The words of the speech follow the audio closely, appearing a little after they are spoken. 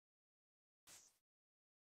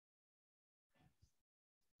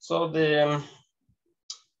So the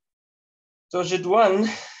so sheet 1,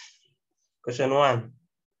 question 1.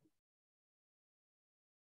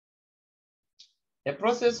 A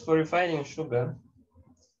process for refining sugar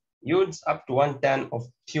yields up to 1 ton of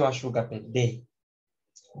pure sugar per day,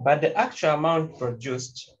 but the actual amount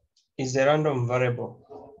produced is a random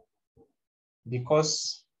variable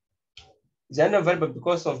because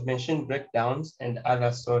of machine breakdowns and other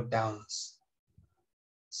slowdowns.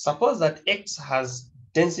 Suppose that X has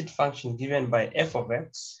density function given by f of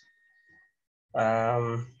X.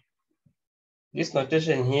 This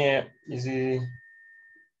notation here is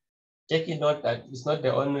taking note that it's not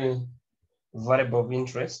the only variable of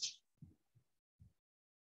interest,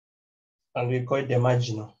 and we call it the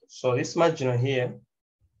marginal. So this marginal here,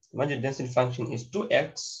 marginal density function is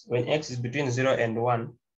 2x when X is between 0 and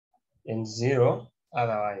 1 and 0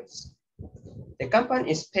 otherwise. The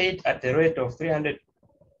company is paid at the rate of $300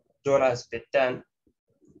 per ton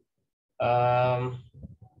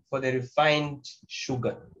for the refined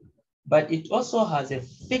sugar, but it also has a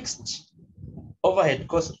fixed overhead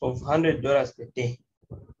cost of $100 per day.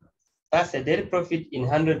 Thus, the daily profit in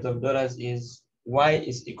hundreds of dollars is Y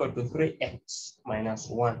is equal to 3x minus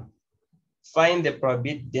 1. Find the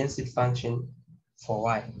probability density function for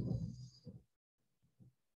Y.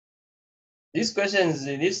 These questions,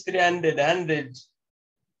 these 300, 100,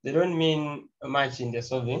 they don't mean much in the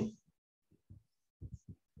solving.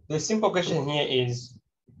 The simple question here is,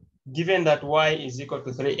 given that Y is equal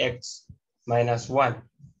to 3x minus 1,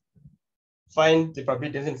 find the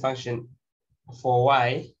probability density function for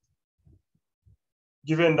Y,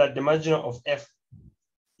 given that the marginal of F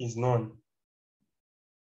is known.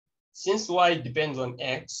 Since Y depends on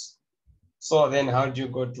X, so then how do you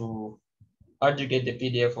get the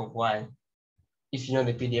PDF of Y? If you know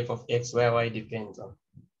the PDF of X, where Y depends on.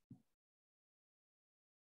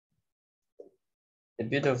 A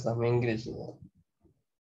bit of some English here.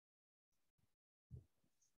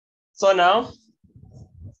 So now,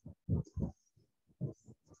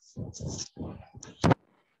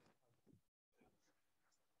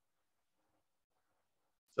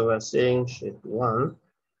 so we're saying sheet 1.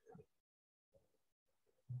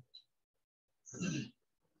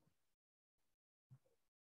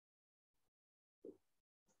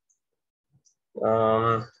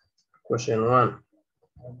 Question 1.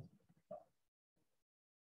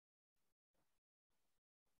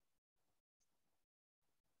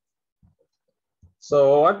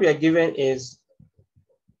 So what we are given is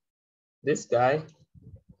this guy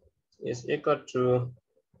is equal to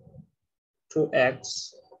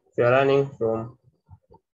 2x. We are running from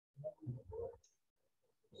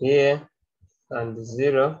here and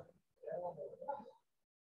 0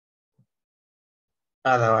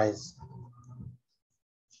 otherwise.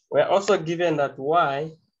 We're also given that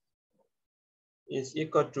Y is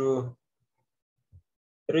equal to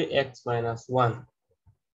 3x minus 1.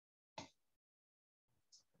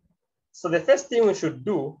 So the first thing we should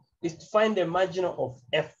do is to find the marginal of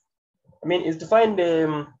F. Is to find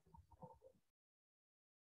the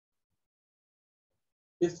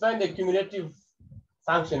cumulative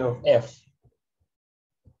function of F.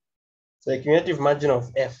 So the cumulative margin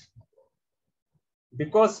of F.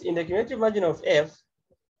 Because in the cumulative margin of F,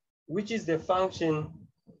 which is the function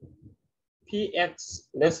Px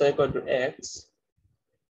less or equal to X,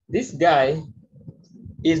 this guy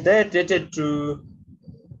is directed to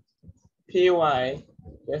Py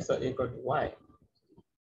less or equal to Y.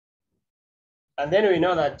 And then we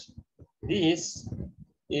know that this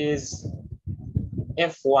is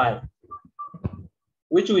Fy,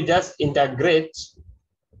 which we just integrate.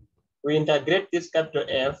 We integrate this capital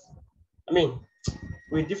F.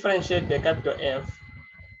 We differentiate the capital F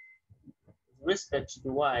with respect to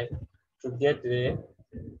Y to get the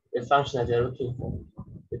function that you're looking for,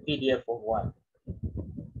 the PDF of Y.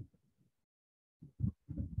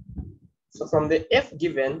 So from the F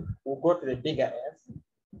given, we'll go to the bigger F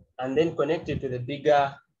and then connect it to the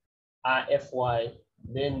bigger Fy,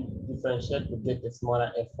 then differentiate to get the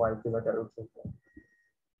smaller Fy to what you're looking for.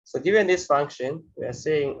 So given this function, we are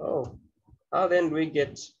saying, oh, how then do we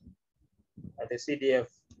get the CDF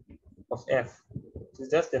of F? It's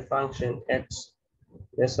just the function x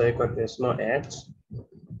less or equal to a small x,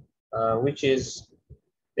 which is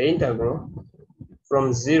the integral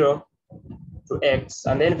from 0 to x.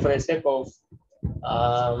 And then for the sake of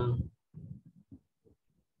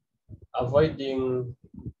avoiding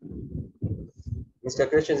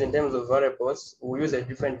miscalculations in terms of variables, we use a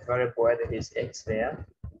different variable where there is x there.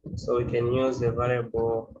 So we can use the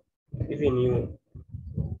variable, even u,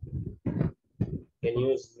 can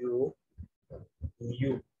use u,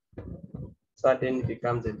 so then it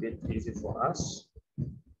becomes a bit easy for us.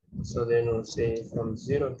 So then we'll say from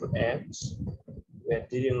 0 to x, we are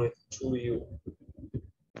dealing with 2u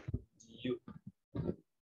du.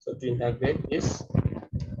 So to integrate this,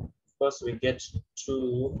 of course, we get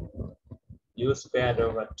 2u squared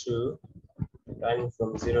over 2 running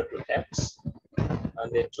from 0 to x,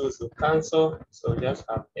 and the 2's will cancel, so we just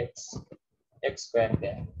have x squared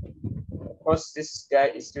there. Of course, this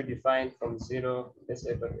guy is still defined from 0, let's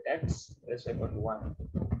equal to x, let's equal to 1.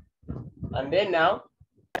 And then now,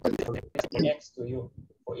 x to u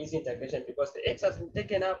for easy integration because the x has been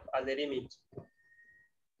taken up as a limit.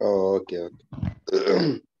 Oh, okay.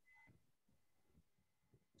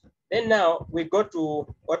 Then now we go to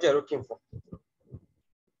what you're looking for.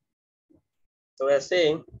 So we're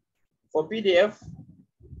saying for PDF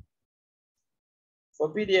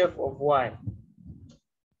of y,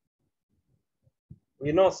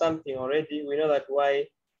 we know something already. We know that y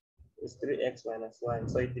is 3x minus 1.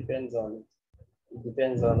 So it depends on y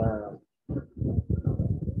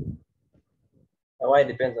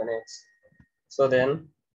depends on x. So then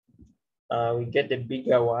we get the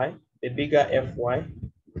bigger y, the bigger fy,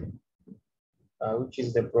 which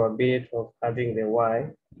is the probability of having the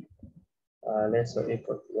y less or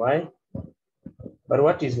equal to y. But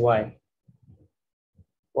what is y?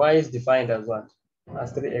 Y is defined as what?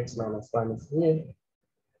 As 3x minus 1 is here.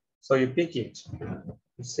 So you pick it.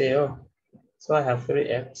 You say, oh, so I have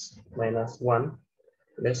 3x minus 1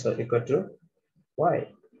 less or equal to y.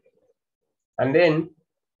 And then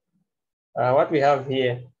what we have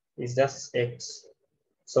here is just x.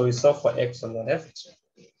 So we solve for x on the left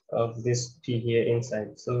of this p here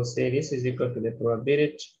inside. So say this is equal to the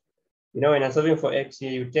probability. You know, when I'm solving for x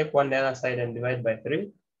here, you take one the other side and divide by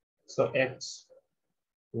 3. So x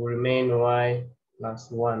will remain y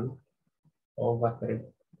plus 1 over 3.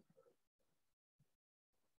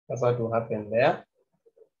 That's what will happen there.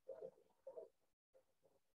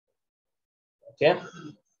 Okay.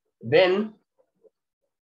 Then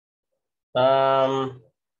from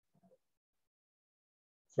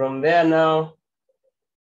there now,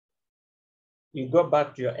 you go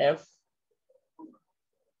back to your f.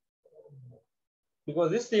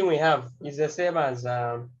 Because this thing we have is the same as,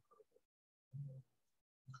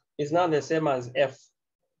 is now the same as f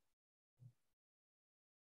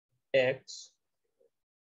x.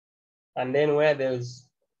 And then where there's,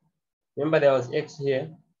 remember there was x here.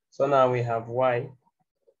 So now we have y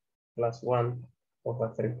plus 1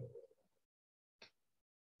 over 3.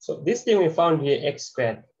 So this thing we found here, x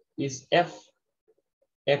squared, is f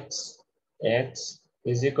x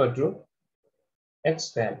is equal to x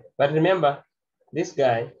squared. But remember, this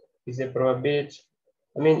guy is a probability,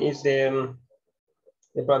 is the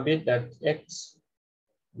probability that x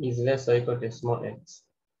is less or equal to small x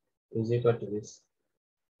is equal to this.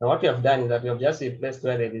 Now what we have done is that we have just replaced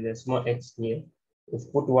where there is a small x here.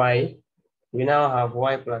 We've put y. We now have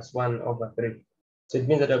y plus 1 over 3. So it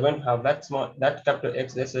means that we're going to have that capital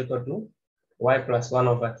X less or equal to y plus 1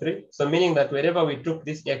 over 3. So meaning that wherever we took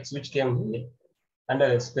this x which came here under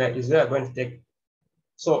the square is where we're going to take.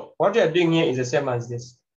 So what we are doing here is the same as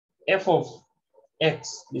this. F of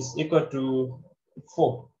x is equal to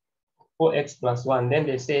 4x plus 1. Then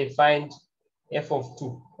they say find f of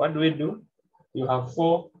 2. What do? You have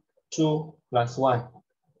 4, 2 plus 1.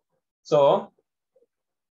 So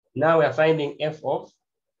now we are finding f of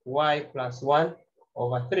y plus 1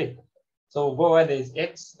 over 3. So we'll go where there is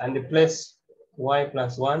x and replace y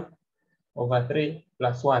plus 1 over 3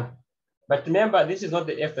 plus 1. But remember, this is not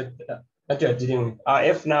the f that you are dealing with. Our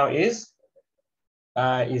f now is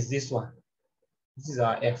this one. This is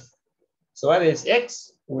our f. So where there is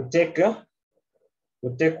x, we'll take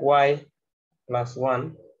y plus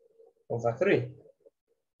 1 over 3.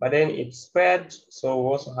 But then it's squared, so we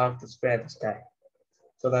also have to square this guy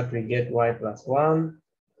so that we get y plus 1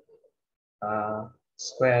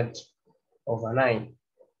 squared over 9.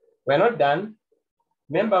 We're not done.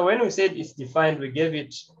 Remember, when we said it's defined, we gave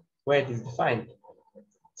it where it is defined.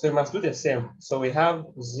 So we must do the same. So we have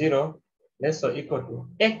 0 less or equal to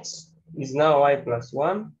x is now y plus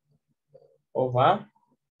 1 over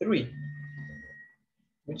 3,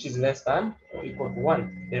 which is less than or equal to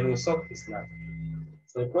 1. Then we solve this now.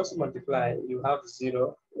 So cross multiply, you have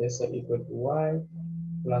 0 less or equal to y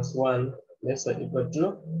plus 1 less or equal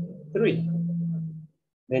to 3.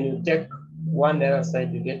 Then you take 1 the other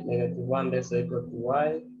side, you get negative 1 less or equal to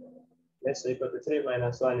y less or equal to 3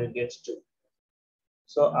 minus 1, you get 2.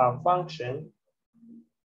 So our function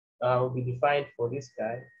will be defined for this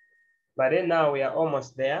guy. But then now we are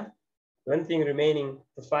almost there. One thing remaining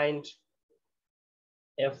to find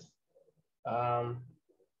f, to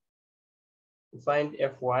find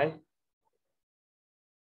fy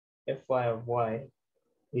of y.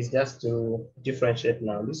 is just to differentiate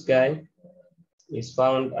now. This guy is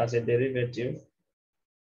found as a derivative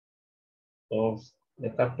of the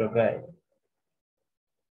capital guy.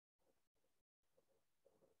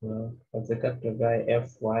 Of the capital guy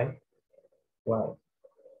Fy, y.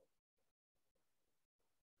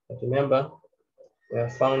 But remember, we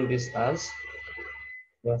have found this as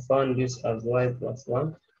y plus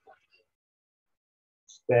 1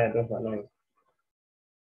 squared over 9.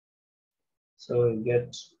 So we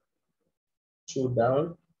get 2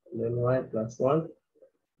 down, then y plus 1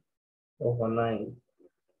 over 9.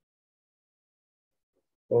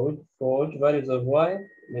 For which values of y?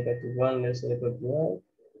 -1 less or equal to y,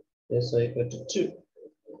 less or equal to 2.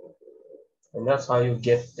 And that's how you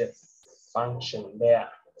get the function there.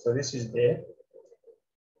 So this is the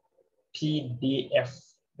PDF,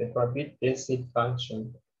 the probit basic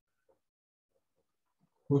function,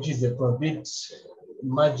 which is the probit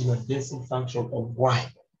marginal basic function of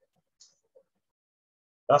y.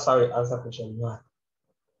 That's how we answer question 1.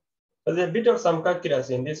 There's a bit of some calculus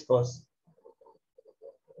in this course.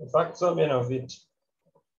 In fact, so many of it is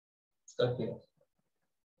calculus.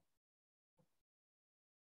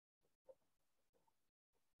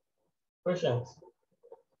 Questions?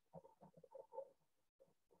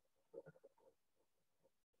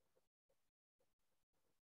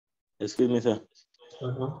 Excuse me, sir.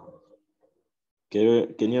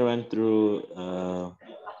 Can you run through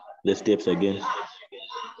the steps again?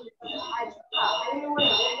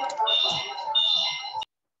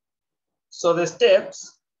 So the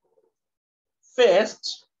steps,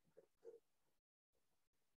 first,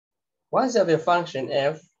 once you have a function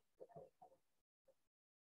f,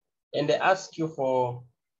 and they ask you for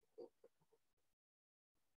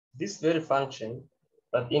this very function,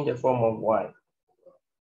 but in the form of y.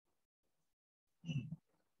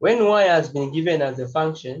 When y has been given as a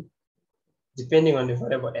function, depending on the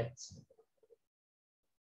variable x.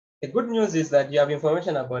 The good news is that you have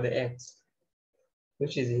information about the x,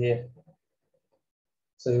 which is here.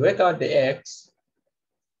 So you work out the x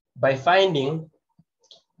by finding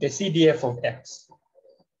the CDF of x.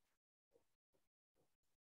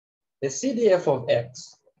 The CDF of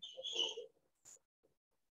x,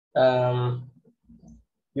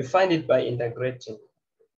 you find it by integrating.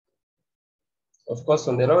 Of course,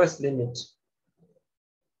 from the lowest limit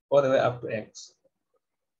all the way up to x.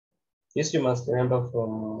 This you must remember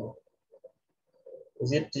from,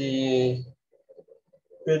 is it the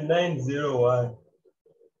 901?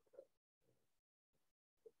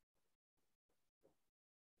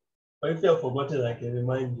 Or if you have forgotten, I can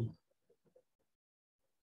remind you.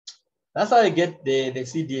 That's how you get the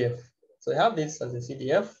CDF. So you have this as a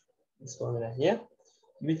CDF, this formula here.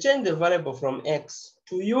 You change the variable from x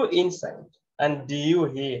to u inside and du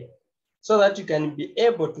here, so that you can be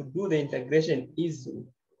able to do the integration easily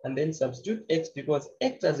and then substitute x, because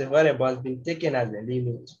x as a variable has been taken as a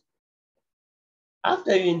limit.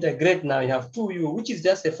 After you integrate now, you have 2u, which is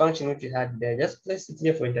just a function which you had there. Just place it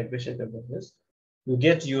here for integration purposes. You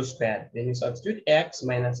get u squared. Then you substitute x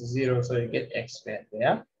minus 0, so you get x squared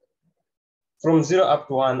there. From 0 up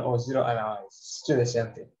to 1 or 0 otherwise, still the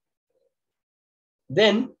same thing.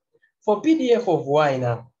 Then for PDF of y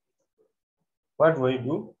now, what will you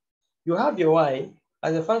do? You have your y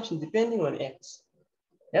as a function depending on x.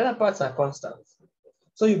 The other parts are constants.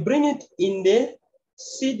 So you bring it in the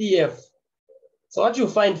CDF. So what you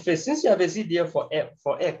find first, since you have a CDF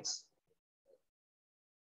for x,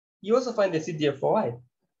 you also find the CDF for y.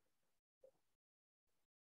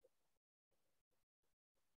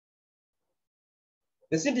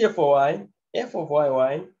 The CDF for y, f of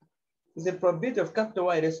y, is the probability of capital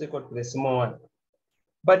Y less equal to the small one.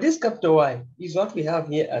 But this capital Y is what we have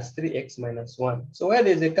here as 3x minus 1. So where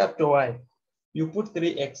there's a capital Y, you put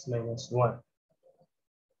 3x minus 1.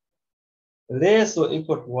 Less or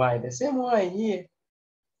equal to y, the same y here.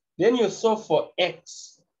 Then you solve for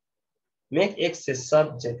x. Make x a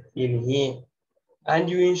subject in here. And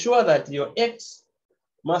you ensure that your x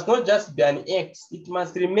must not just be an x, it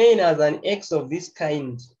must remain as an x of this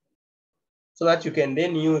kind, so that you can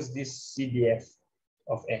then use this CDF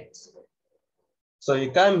of x. So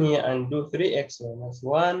you come here and do 3x minus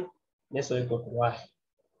 1 less or equal to y.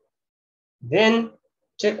 Then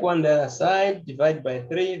check one the other side, divide by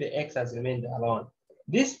 3, the x has remained alone.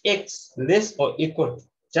 This x less or equal to,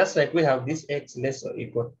 just like we have this x less or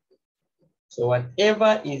equal to. So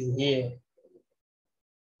whatever is here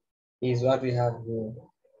is what we have here.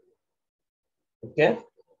 Okay?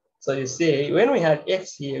 So you see, when we had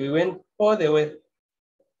x here, we went all the way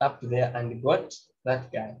up there and got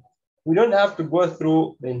that guy. We don't have to go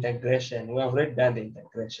through the integration. We have already done the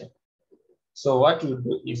integration. So what you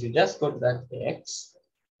do is you just got that x,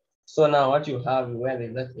 So now what you have where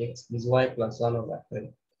there's that x is y plus 1 over 3.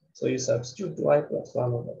 So you substitute y plus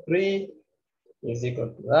 1 over 3 is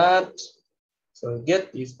equal to that. So we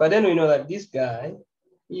get this, but then we know that this guy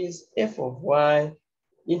is f of y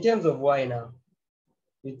in terms of y now.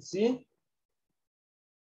 It's c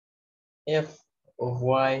f of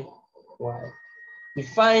y,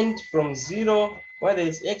 defined from 0, where there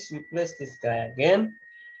is x, we place this guy again.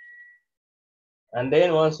 And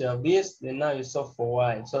then once you have this, then now you solve for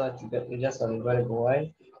y, so that you just have a variable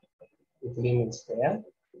y with limits there.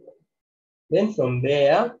 Then from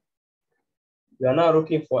there, you are now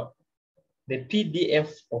looking for the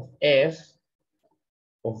PDF of f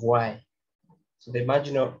of y. So the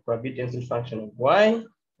marginal probability density function of y.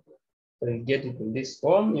 So you get it in this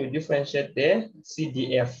form, you differentiate the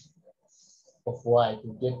CDF of y to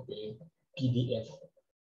get the PDF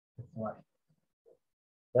of y.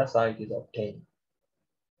 That's how it is obtained.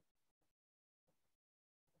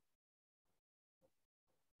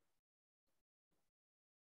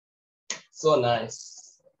 So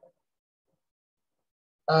nice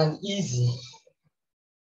and easy,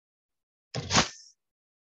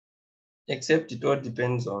 except it all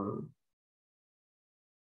depends on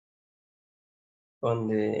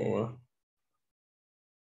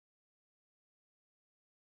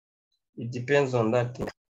it depends on that thing.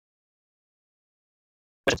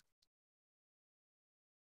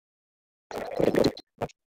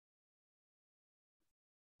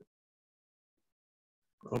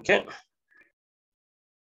 Okay.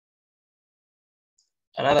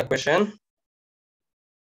 Another question.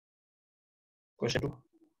 Question 2.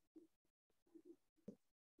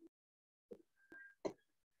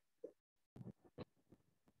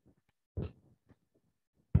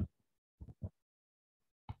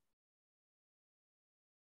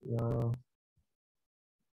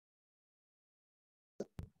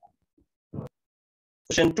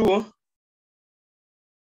 Question 2.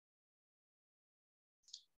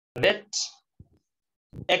 Let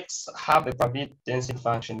x have a probability density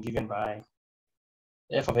function given by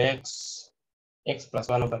f of x, x plus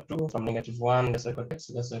 1 over 2 from -1 less equal to x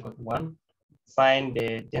less equal to 1. Find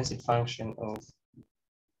the density function of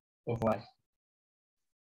y.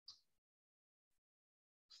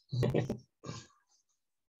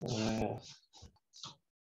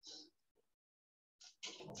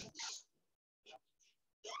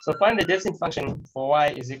 So find the density function for y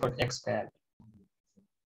is equal to x squared.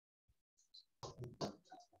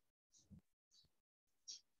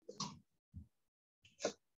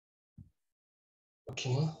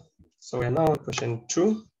 Okay, so we're now on question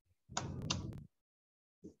 2.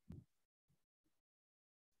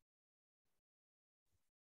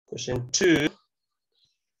 Question 2,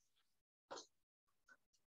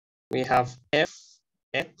 we have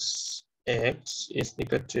f(x) is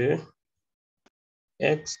equal to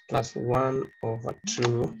x plus 1 over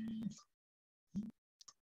 2.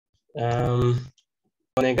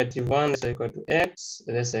 -1 is equal to x,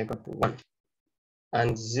 is equal to 1,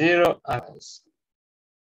 and 0 others.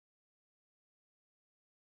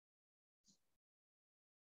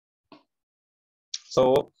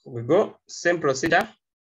 So we go same procedure.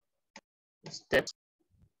 Step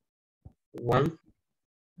 1,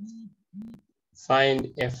 find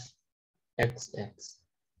f(x).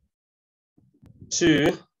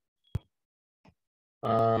 2,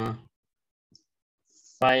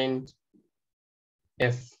 find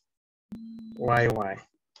f(y).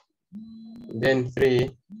 Then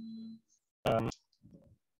 3,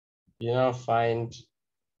 you now find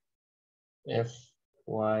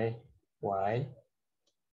f(y)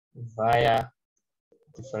 via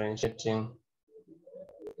differentiating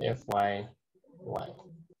f(y).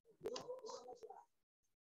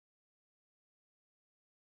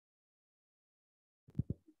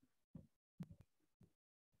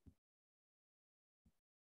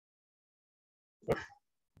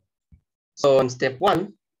 So in step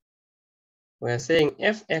 1, we're saying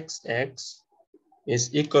f(x)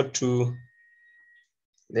 is equal to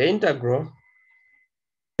the integral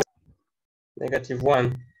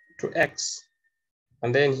 -1 to x,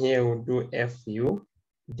 and then here we'll do fu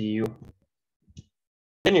du.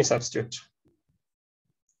 Then you substitute.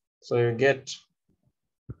 So you get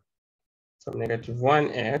from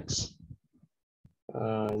 -1x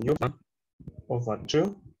u over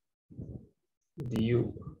 2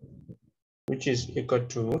 du, which is equal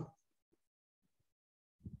to,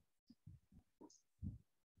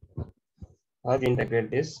 how do you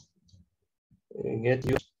integrate this? You get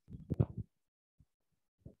u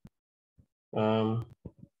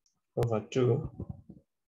over 2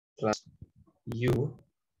 plus u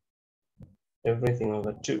everything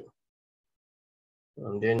over 2,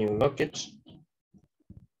 and then you lock it,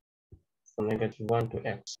 from -1 to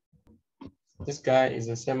x. This guy is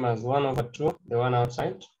the same as 1/2, the one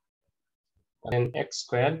outside, and then x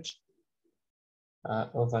squared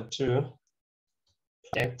over 2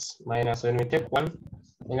 x minus, when we take 1,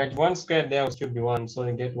 -1 squared there will still be 1, so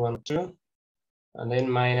we get 1, 2, and then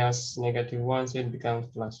minus -1, so it becomes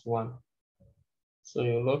 +1. So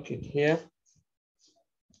you lock it here,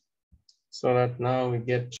 so that now we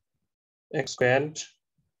get x squared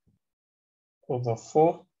over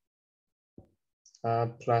 4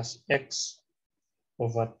 plus x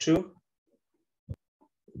over 2,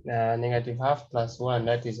 -1/2 plus 1,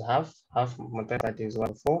 that is half multiplied, that is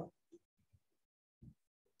 1/4.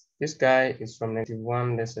 This guy is from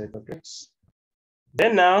 -1, let's say x.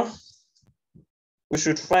 Then now we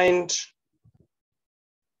should find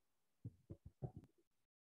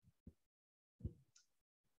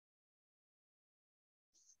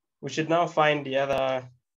the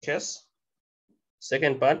other case,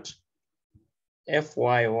 second part,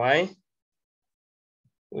 fyy,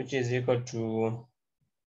 which is equal to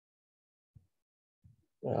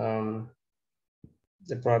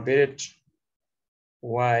the probability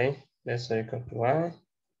y, let's say equal to y.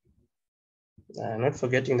 Not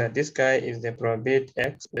forgetting that this guy is the probability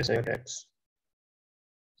x, let's say x.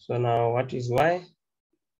 So now what is y?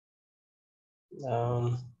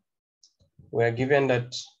 We are given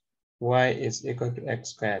that y is equal to x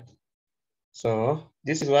squared. So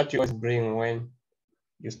this is what you always bring when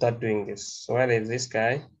you start doing this. So while there's this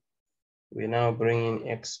guy, we now bring in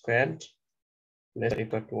x squared, let's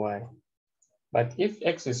equal to y. But if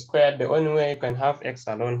x is squared, the only way you can have x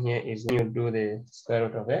alone here is when you do the square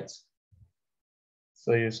root of x.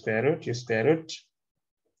 So you square root.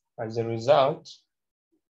 As a result,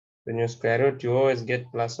 when you square root, you always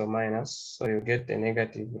get plus or minus. So you get a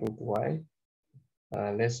negative root y,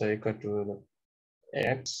 less or equal to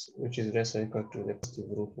x, which is less or equal to the positive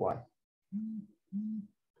root y.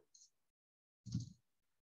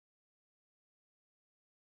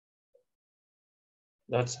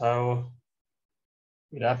 That's how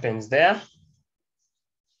it happens there.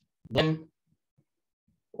 Then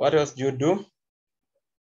what else do you do?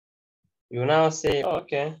 You now say, oh,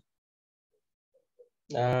 okay.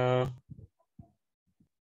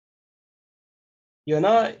 You're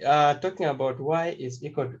now talking about y is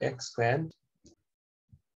equal to x squared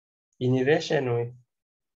in relation with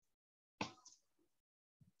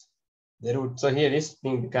the root. So here this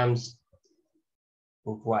thing becomes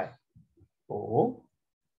root y or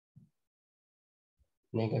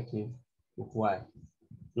negative root y.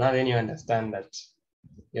 Now then you understand that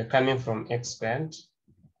you're coming from x squared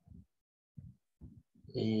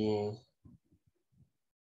and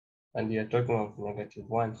you're talking of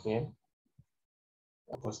 -1 here,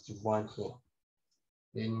 a +1 here.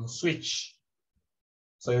 Then you switch.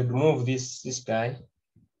 So you'd move this guy.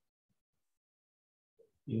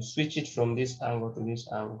 You switch it from this angle to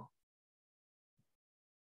this angle.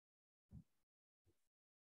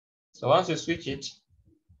 So once you switch it,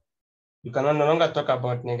 you can no longer talk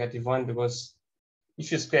about -1 because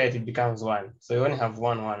if you square it, it becomes 1. So you only have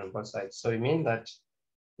 1 on both sides. So it means that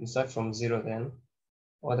you start from 0 then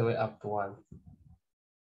all the way up to 1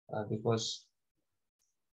 because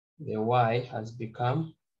the y has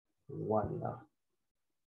become 1 now.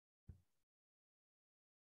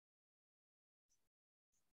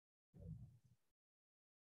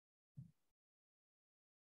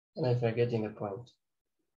 And if you're getting the point.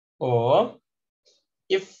 Or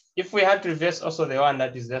if we had to reverse also the one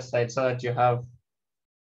that is left side so that you have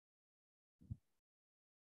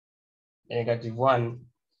 -1,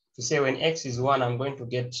 to say when x is 1, I'm going to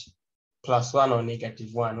get +1 or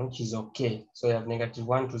 -1, which is okay. So you have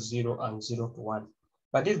 -1 to 0 and 0 to 1.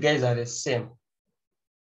 But these guys are the same,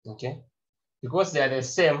 okay? Because they are the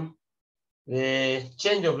same, the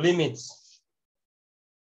change of limits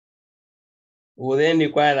will then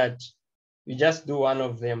require that you just do one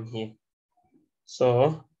of them here.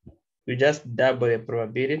 So you just double the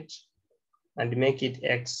probability and make it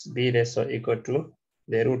x be less or equal to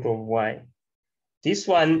the root of y. This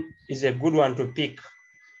one is a good one to pick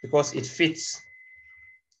because it fits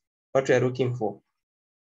what we're looking for,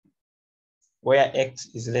 where x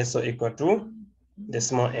is less or equal to the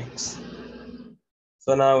small x.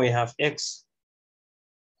 So now we have x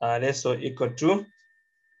less or equal to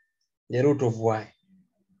the root of y.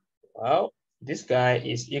 Well, this guy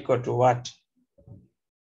is equal to what?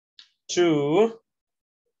 2.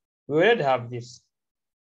 We already have this.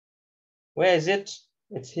 Where is it?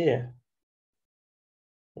 It's here.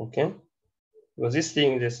 Okay. Because this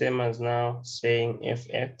thing is the same as now saying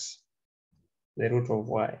fx, the root of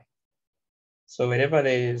y. So whenever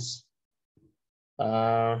there is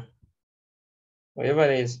wherever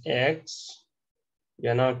there is x, you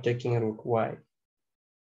are now taking root y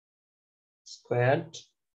squared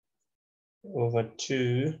over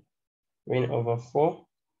 2 over 4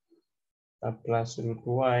 plus root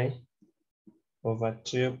y over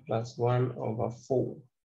 2 plus 1 over 4.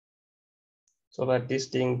 So that this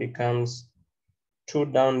thing becomes 2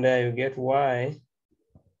 down there, you get y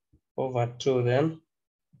over 2 then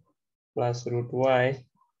plus root y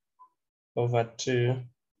over 2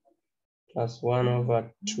 plus 1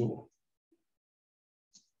 over 2.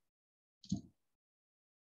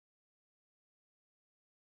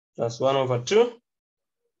 Plus 1 over 2.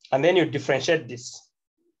 And then you differentiate this.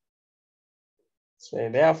 So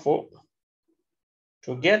therefore,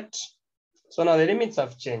 to get, so now the limits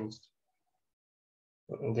have changed.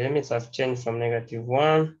 The limits have changed from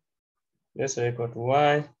 -1, this is equal to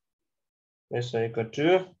y, this is equal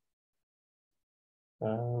to,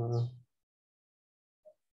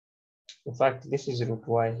 in fact, this is root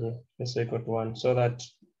y here, this is equal to 1, so that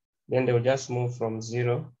then they will just move from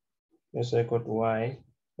 0, this is equal to y,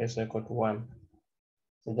 this is equal to 1.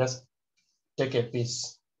 So just take a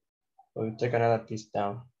piece, or you take another piece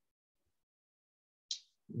down.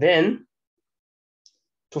 Then,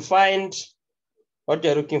 to find what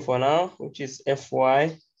you're looking for now, which is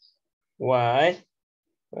fy, y,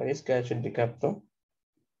 well, this guy should be capital,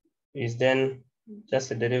 is then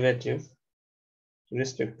just a derivative with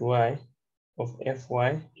respect to y of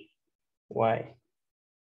fy, y,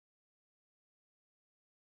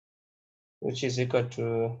 which is equal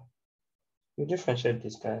to, you differentiate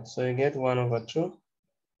this guy. So you get 1 over 2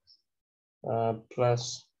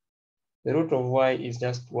 plus the root of y is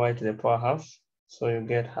just y to the power half. So you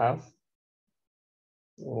get half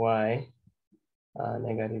y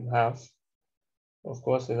negative half. Of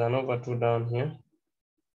course, there's an over 2 down here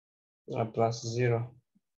plus 0.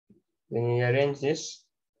 Then you arrange this,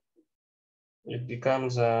 it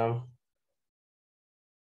becomes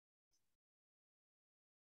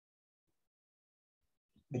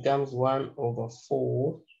becomes 1 over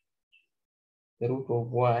 4 the root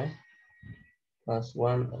of y plus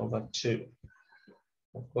 1 over 2.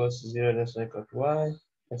 Of course, 0 that's equal to y,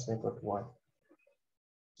 that's equal to 1.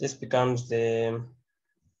 This becomes the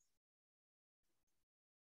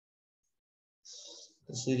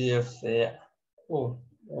CDF there. Oh,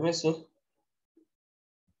 let me see.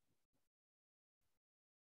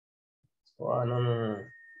 Oh, no.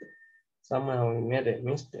 Somewhere we made a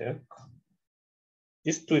mistake.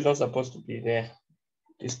 This 2 is not supposed to be there.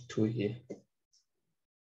 This 2 here.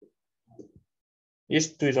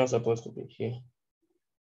 This 2 is not supposed to be here.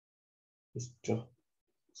 This 2.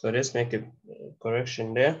 So let's make a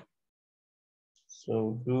correction there.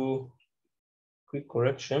 So do quick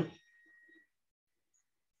correction.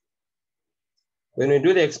 When we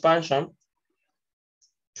do the expansion,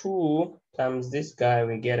 2 times this guy,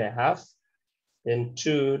 we get a half. Then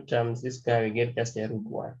 2 times this guy, we get just a root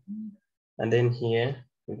y. And then here,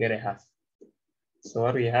 we get a half. So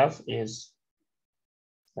what we have is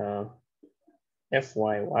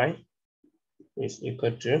fyy is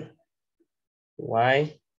equal to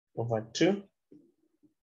y over 2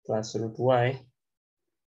 plus root y,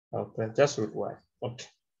 plus just root y. Okay.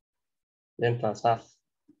 Then plus half.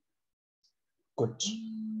 Good.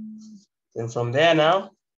 And from there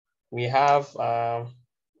now, we have the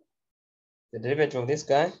derivative of this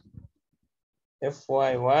guy.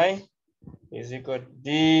 Fyy is equal to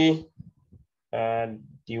d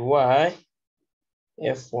dy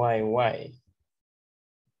fyy.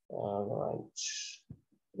 All right.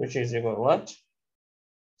 Which is equal to what?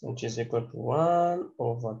 Which is equal to 1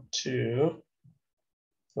 over 2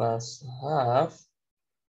 plus half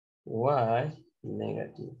y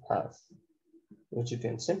negative half, which you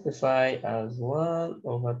can simplify as 1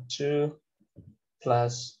 over 2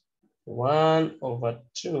 plus 1 over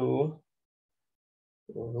 2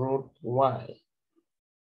 root y.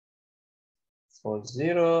 For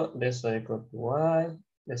 0, this is equal to y,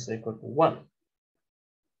 this is equal to 1.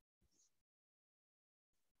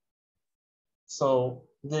 So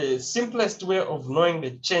the simplest way of knowing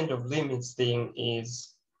the change of limits thing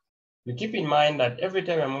is you keep in mind that every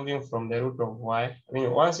time you're moving from the root of y, I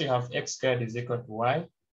mean, once you have x squared is equal to y,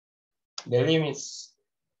 the limits,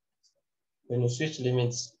 when you switch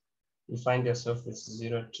limits, you find yourself with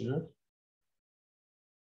 0 to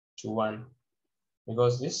 1.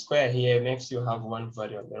 Because this square here makes you have one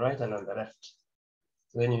value on the right and on the left.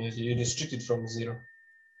 So then you restrict it from 0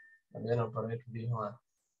 and then operate with 1.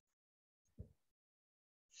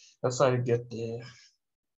 That's how you get the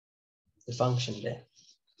function there.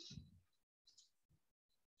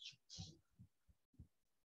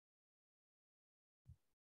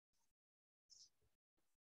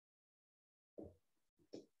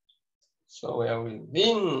 So we are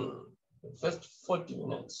within the first 40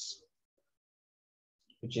 minutes,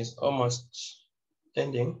 which is almost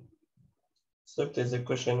ending. So if there's a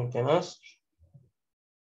question you can ask.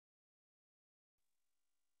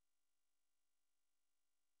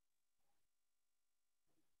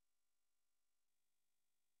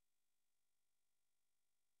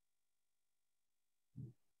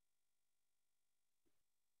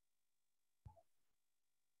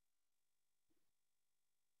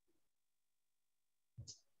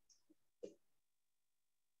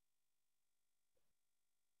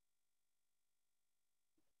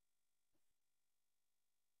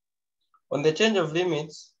 On the change of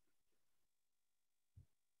limits,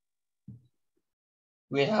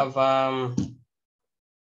 we have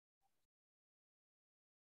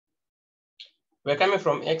we're coming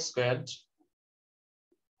from x squared,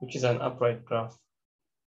 which is an upright graph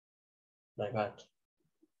like that.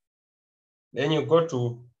 Then you go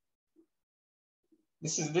to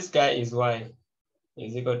this guy is y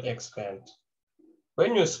is equal to x squared.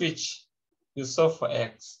 When you switch, you solve for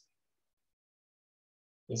x.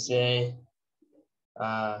 You say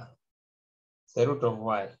the root of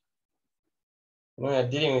y. You know, you're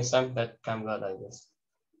dealing with something that comes out like this.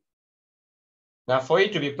 Now, for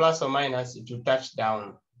it to be plus or minus, it will touch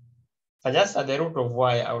down. If I just at the root of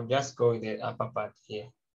y, I will just go with the upper part here.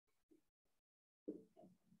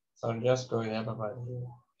 So I'll just go with the upper part here.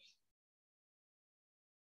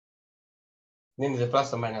 Then the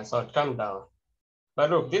plus or minus, so it comes down. But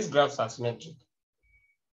look, these graphs are symmetric.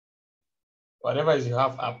 Whatever you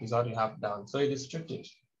have up is what you have down. So it is restricted.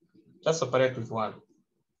 Just operate with 1.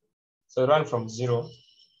 So run from 0.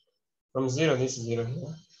 From 0, this is 0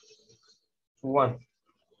 here, to 1.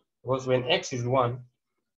 Because when x is 1,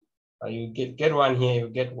 you get 1 here, you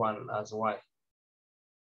get 1 as y.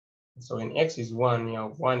 So when x is 1, you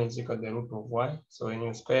have 1 is equal to the root of y. So when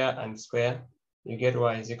you square and square, you get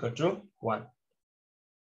y is equal to 1.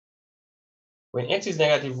 When x is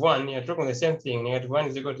 -1, you're talking the same thing. -1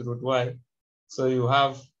 is equal to root y. So you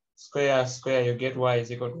have square, square, you get y is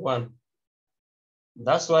equal to 1.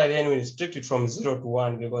 That's why then we restrict it from 0 to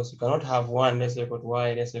 1, because you cannot have 1 less equal to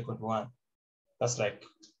y less equal to 1. That's like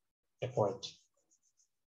a point.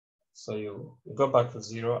 So you go back to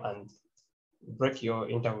 0 and break your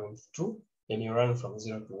interval into 2, then you run from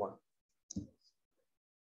 0 to 1.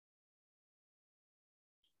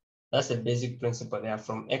 That's the basic principle there,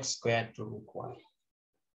 from x squared to root y.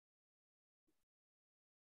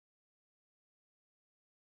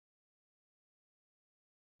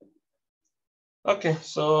 Okay,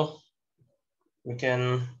 so we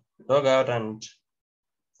can log out and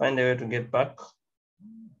find a way to get back.